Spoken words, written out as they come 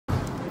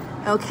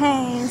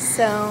Okay,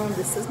 so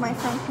this is my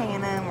friend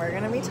Hannah, and we're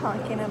going to be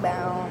talking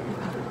about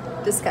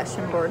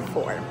discussion board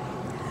 4.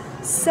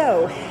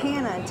 So,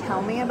 Hannah,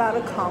 tell me about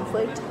a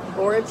conflict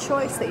or a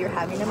choice that you're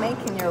having to make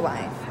in your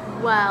life.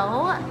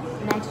 Well,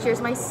 next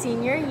year's my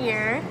senior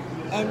year,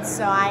 and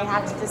so I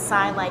have to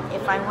decide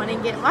if I want to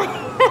get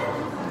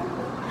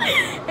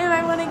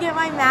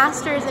my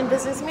master's in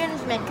business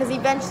management, because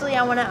eventually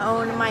I want to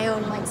own my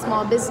own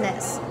small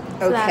business.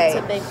 So Okay. that's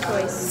a big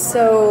choice.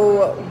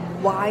 So,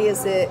 why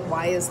is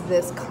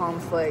this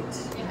conflict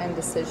and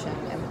decision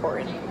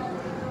important?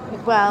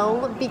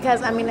 Well,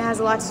 because it has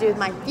a lot to do with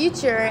my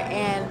future,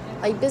 and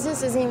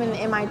business isn't even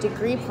in my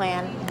degree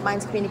plan.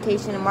 Mine's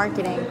communication and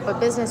marketing, but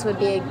business would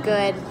be a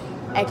good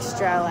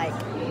extra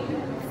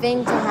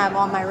thing to have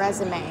on my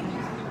resume.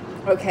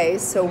 Okay,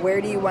 so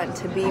where do you want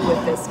to be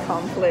with this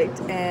conflict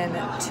in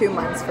 2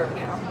 months from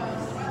now?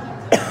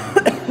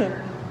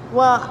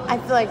 Well, I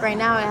feel like right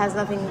now it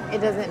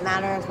doesn't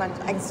matter as much.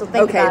 I can still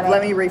think about it. Okay,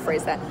 let me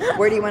rephrase that.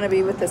 Where do you want to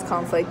be with this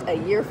conflict a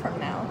year from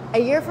now? A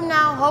year from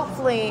now,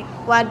 hopefully,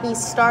 I'd be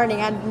starting.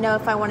 I'd know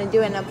if I want to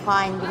do it and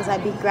applying, because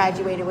I'd be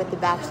graduated with the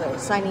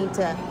bachelor's. So I need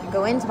to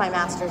go into my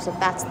master's if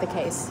that's the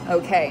case.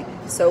 Okay,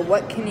 so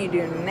what can you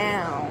do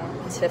now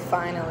to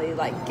finally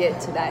get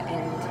to that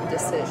end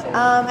decision?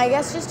 I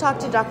guess just talk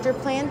to Dr.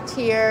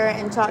 Plantier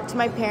and talk to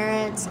my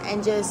parents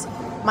and just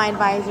my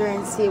advisor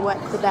and see what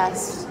the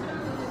best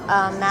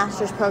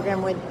master's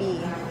program would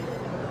be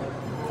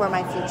for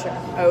my future.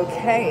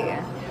 Okay.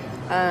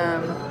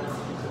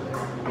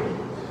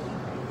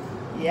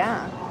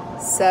 Yeah.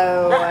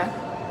 So,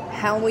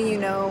 how will you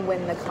know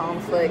when the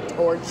conflict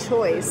or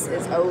choice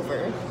is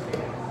over?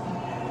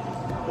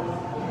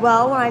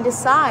 Well, when I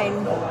decide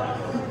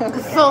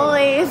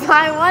fully if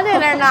I want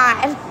it or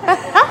not.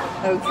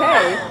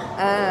 Okay.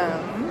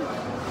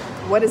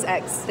 What is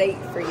at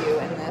stake for you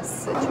in this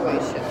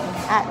situation?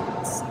 At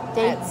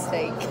stake? At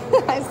stake.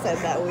 I said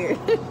that weird.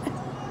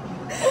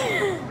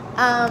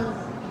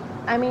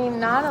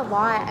 Not a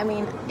lot.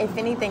 If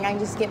anything, I can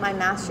just get my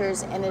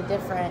master's in a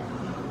different,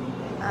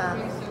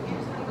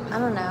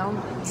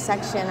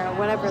 section or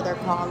whatever they're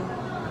called.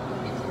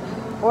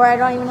 Or I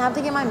don't even have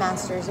to get my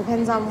master's.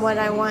 Depends on what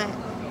I want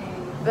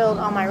build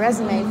on my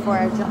resume for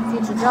a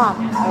future job.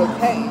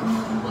 Okay.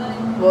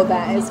 Well,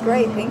 that is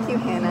great. Thank you,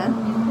 Hannah.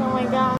 Oh my gosh.